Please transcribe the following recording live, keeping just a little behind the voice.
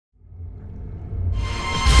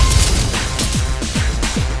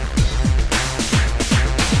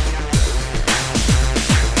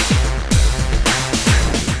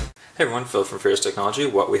Hey everyone, Phil from Fierce Technology.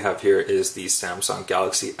 What we have here is the Samsung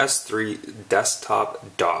Galaxy S3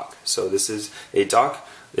 desktop dock. So this is a dock.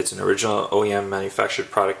 It's an original OEM manufactured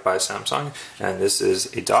product by Samsung, and this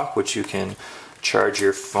is a dock which you can charge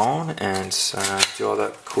your phone and do all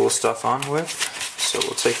that cool stuff on with. So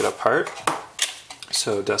we'll take it apart.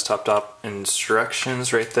 So desktop dock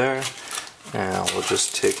instructions right there, and we'll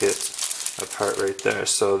just take it apart right there.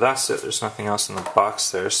 So that's it. There's nothing else in the box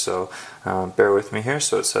there, so bear with me here.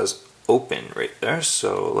 So it says open right there,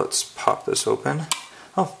 so let's pop this open.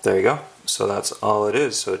 Oh, there you go. So that's all it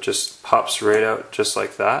is. So it just pops right out just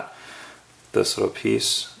like that, this little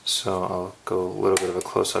piece. So I'll go a little bit of a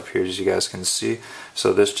close-up here as you guys can see.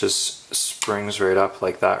 So this just springs right up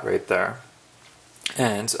like that right there.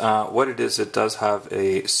 And what it is, it does have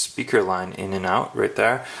a speaker line in and out right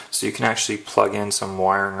there, so you can actually plug in some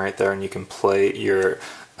wiring right there and you can play your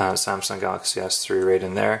Samsung Galaxy S3 right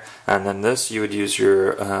in there. And then this, you would use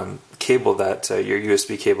your cable that your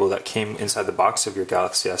USB cable that came inside the box of your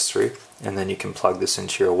Galaxy S3, and then you can plug this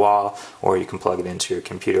into your wall, or you can plug it into your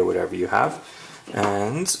computer, whatever you have.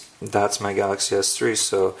 And that's my Galaxy S3.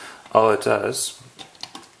 So all it does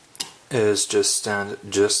is just stand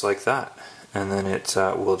just like that, and then it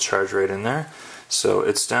will charge right in there. So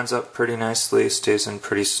it stands up pretty nicely, stays in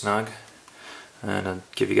pretty snug, and I'll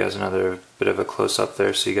give you guys another bit of a close-up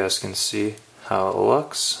there so you guys can see how it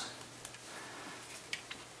looks.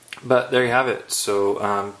 But there you have it.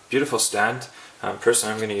 So beautiful stand.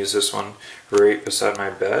 Personally, I'm going to use this one right beside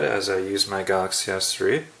my bed as I use my Galaxy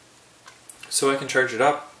S3, so I can charge it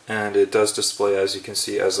up. And it does display, as you can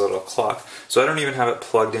see, as a little clock. So I don't even have it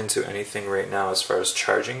plugged into anything right now as far as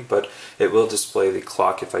charging, but it will display the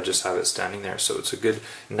clock if I just have it standing there. So it's a good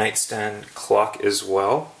nightstand clock as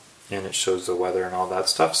well, and it shows the weather and all that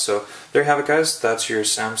stuff. So there you have it, guys. That's your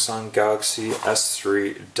Samsung Galaxy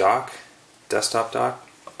S3 dock, desktop dock,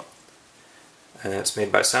 and it's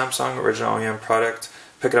made by Samsung, original OEM product.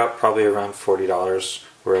 Pick it up probably around $40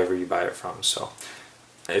 wherever you buy it from. So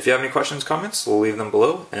if you have any questions, comments, leave them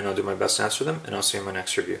below, and I'll do my best to answer them, and I'll see you in my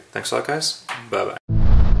next review. Thanks a lot, guys. Bye-bye.